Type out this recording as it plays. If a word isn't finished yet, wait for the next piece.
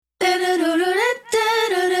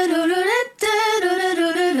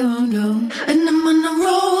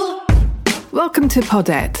to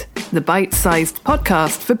Podette, the bite-sized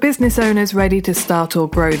podcast for business owners ready to start or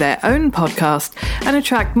grow their own podcast and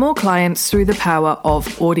attract more clients through the power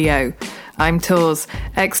of audio. I'm Tors,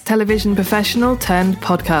 ex-television professional turned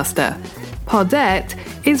podcaster. Podette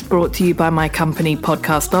is brought to you by my company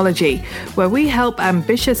Podcastology, where we help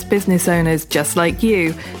ambitious business owners just like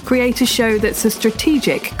you create a show that's a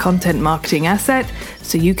strategic content marketing asset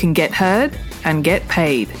so you can get heard and get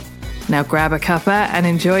paid. Now grab a cuppa and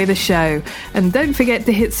enjoy the show. And don't forget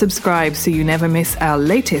to hit subscribe so you never miss our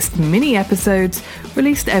latest mini episodes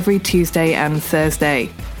released every Tuesday and Thursday.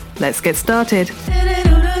 Let's get started.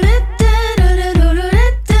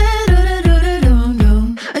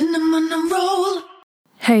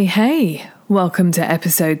 Hey, welcome to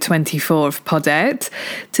episode 24 of Podette.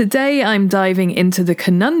 Today I'm diving into the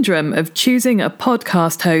conundrum of choosing a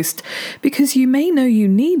podcast host because you may know you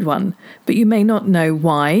need one, but you may not know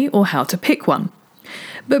why or how to pick one.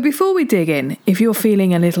 But before we dig in, if you're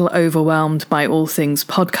feeling a little overwhelmed by all things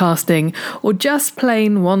podcasting or just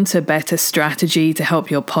plain want a better strategy to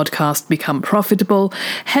help your podcast become profitable,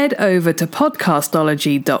 head over to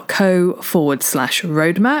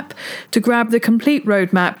podcastology.co/roadmap to grab the complete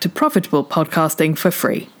roadmap to profitable podcasting for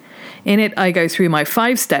free. In it, I go through my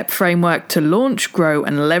 5-step framework to launch, grow,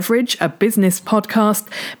 and leverage a business podcast,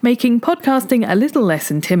 making podcasting a little less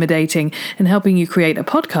intimidating and helping you create a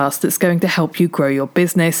podcast that's going to help you grow your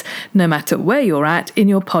business, no matter where you're at in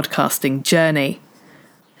your podcasting journey.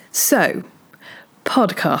 So,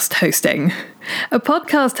 podcast hosting. A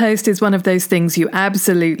podcast host is one of those things you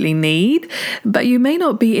absolutely need, but you may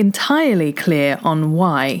not be entirely clear on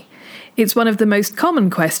why. It's one of the most common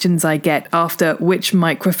questions I get after which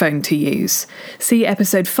microphone to use. See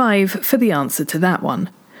episode 5 for the answer to that one.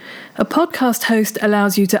 A podcast host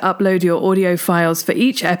allows you to upload your audio files for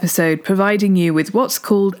each episode, providing you with what's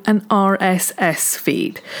called an RSS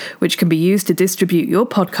feed, which can be used to distribute your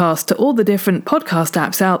podcast to all the different podcast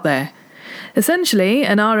apps out there. Essentially,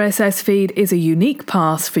 an RSS feed is a unique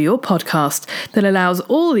path for your podcast that allows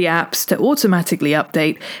all the apps to automatically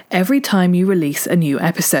update every time you release a new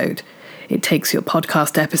episode. It takes your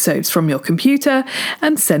podcast episodes from your computer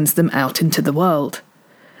and sends them out into the world.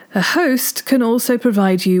 A host can also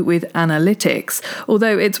provide you with analytics,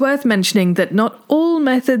 although it's worth mentioning that not all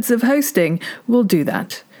methods of hosting will do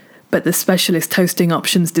that. But the specialist hosting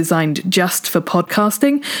options designed just for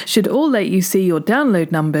podcasting should all let you see your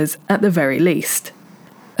download numbers at the very least.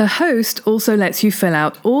 A host also lets you fill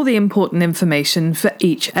out all the important information for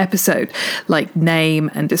each episode, like name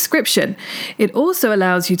and description. It also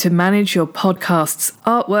allows you to manage your podcast's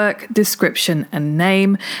artwork, description, and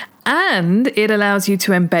name, and it allows you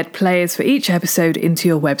to embed players for each episode into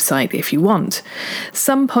your website if you want.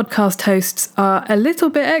 Some podcast hosts are a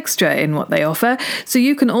little bit extra in what they offer, so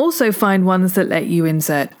you can also find ones that let you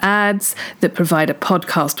insert ads, that provide a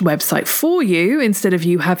podcast website for you instead of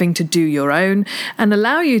you having to do your own, and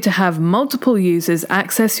allow you to have multiple users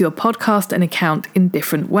access your podcast and account in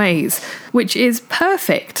different ways, which is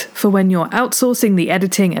perfect for when you're outsourcing the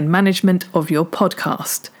editing and management of your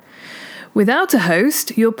podcast. Without a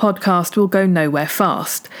host, your podcast will go nowhere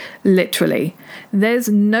fast. Literally. There's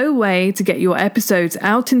no way to get your episodes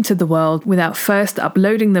out into the world without first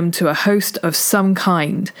uploading them to a host of some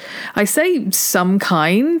kind. I say some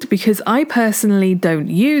kind because I personally don't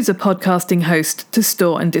use a podcasting host to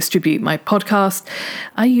store and distribute my podcast.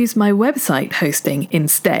 I use my website hosting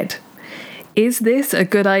instead. Is this a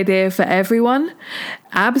good idea for everyone?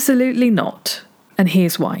 Absolutely not. And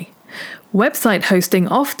here's why. Website hosting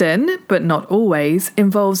often, but not always,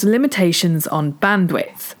 involves limitations on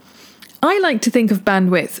bandwidth. I like to think of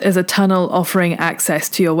bandwidth as a tunnel offering access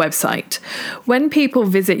to your website. When people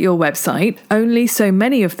visit your website, only so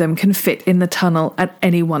many of them can fit in the tunnel at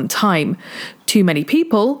any one time. Too many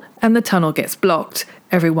people, and the tunnel gets blocked,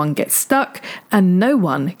 everyone gets stuck, and no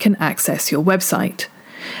one can access your website.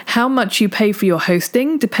 How much you pay for your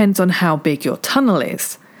hosting depends on how big your tunnel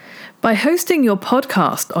is. By hosting your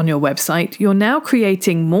podcast on your website, you're now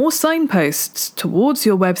creating more signposts towards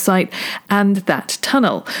your website and that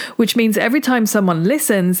tunnel, which means every time someone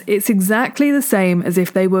listens, it's exactly the same as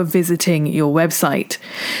if they were visiting your website.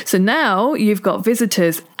 So now you've got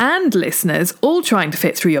visitors and listeners all trying to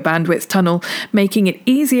fit through your bandwidth tunnel, making it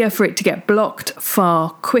easier for it to get blocked far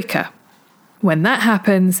quicker. When that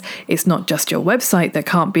happens, it's not just your website that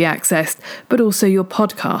can't be accessed, but also your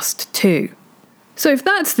podcast too. So if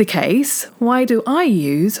that's the case, why do I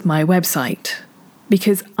use my website?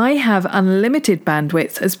 because I have unlimited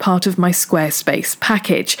bandwidth as part of my Squarespace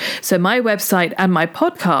package, so my website and my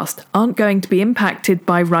podcast aren't going to be impacted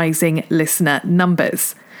by rising listener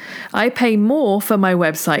numbers. I pay more for my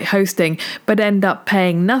website hosting, but end up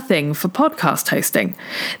paying nothing for podcast hosting.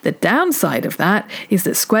 The downside of that is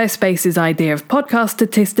that Squarespace's idea of podcast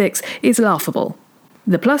statistics is laughable.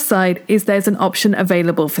 The plus side is there's an option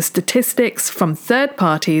available for statistics from third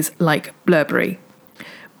parties like Blubrry.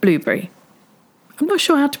 I'm not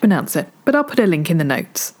sure how to pronounce it, but I'll put a link in the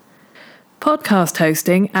notes. Podcast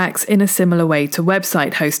hosting acts in a similar way to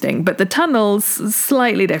website hosting, but the tunnel's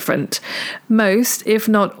slightly different. Most, if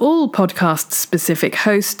not all, podcast-specific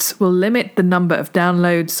hosts will limit the number of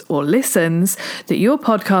downloads or listens that your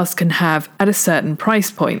podcast can have at a certain price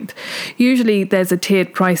point. Usually there's a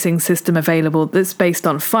tiered pricing system available that's based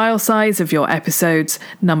on file size of your episodes,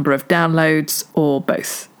 number of downloads, or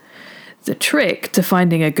both. The trick to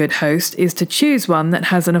finding a good host is to choose one that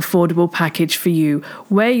has an affordable package for you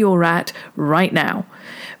where you're at right now.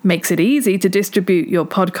 Makes it easy to distribute your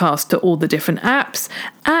podcast to all the different apps,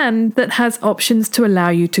 and that has options to allow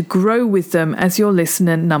you to grow with them as your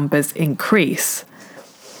listener numbers increase.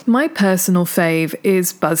 My personal fave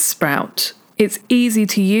is Buzzsprout. It's easy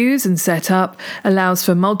to use and set up, allows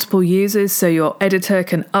for multiple users so your editor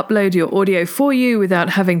can upload your audio for you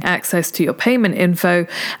without having access to your payment info,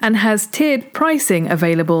 and has tiered pricing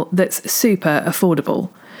available that's super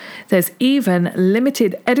affordable. There's even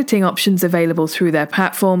limited editing options available through their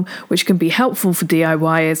platform, which can be helpful for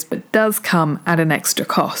DIYers but does come at an extra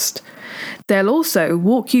cost. They'll also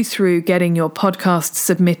walk you through getting your podcast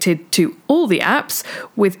submitted to all the apps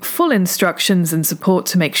with full instructions and support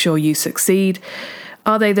to make sure you succeed.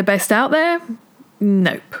 Are they the best out there?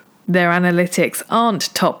 Nope. Their analytics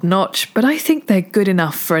aren't top-notch, but I think they're good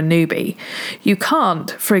enough for a newbie. You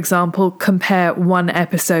can't, for example, compare one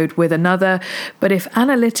episode with another, but if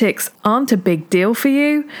analytics aren't a big deal for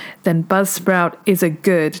you, then Buzzsprout is a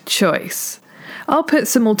good choice. I'll put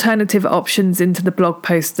some alternative options into the blog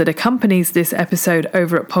post that accompanies this episode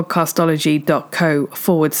over at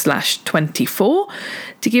podcastology.co/24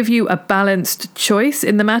 to give you a balanced choice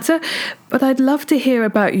in the matter, but I'd love to hear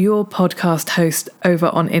about your podcast host over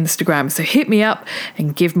on Instagram, so hit me up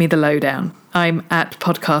and give me the lowdown. I'm at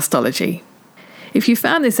Podcastology. If you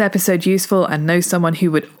found this episode useful and know someone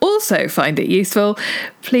who would also find it useful,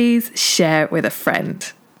 please share it with a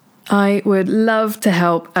friend. I would love to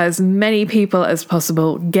help as many people as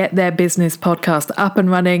possible get their business podcast up and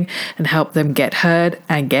running and help them get heard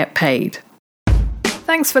and get paid.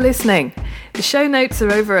 Thanks for listening. The show notes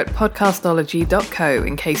are over at podcastology.co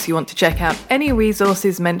in case you want to check out any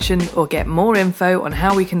resources mentioned or get more info on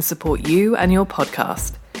how we can support you and your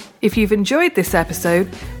podcast. If you've enjoyed this episode,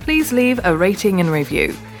 please leave a rating and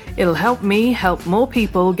review. It'll help me help more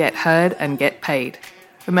people get heard and get paid.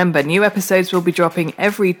 Remember, new episodes will be dropping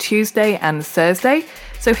every Tuesday and Thursday,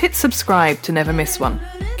 so hit subscribe to never miss one.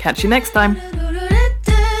 Catch you next time.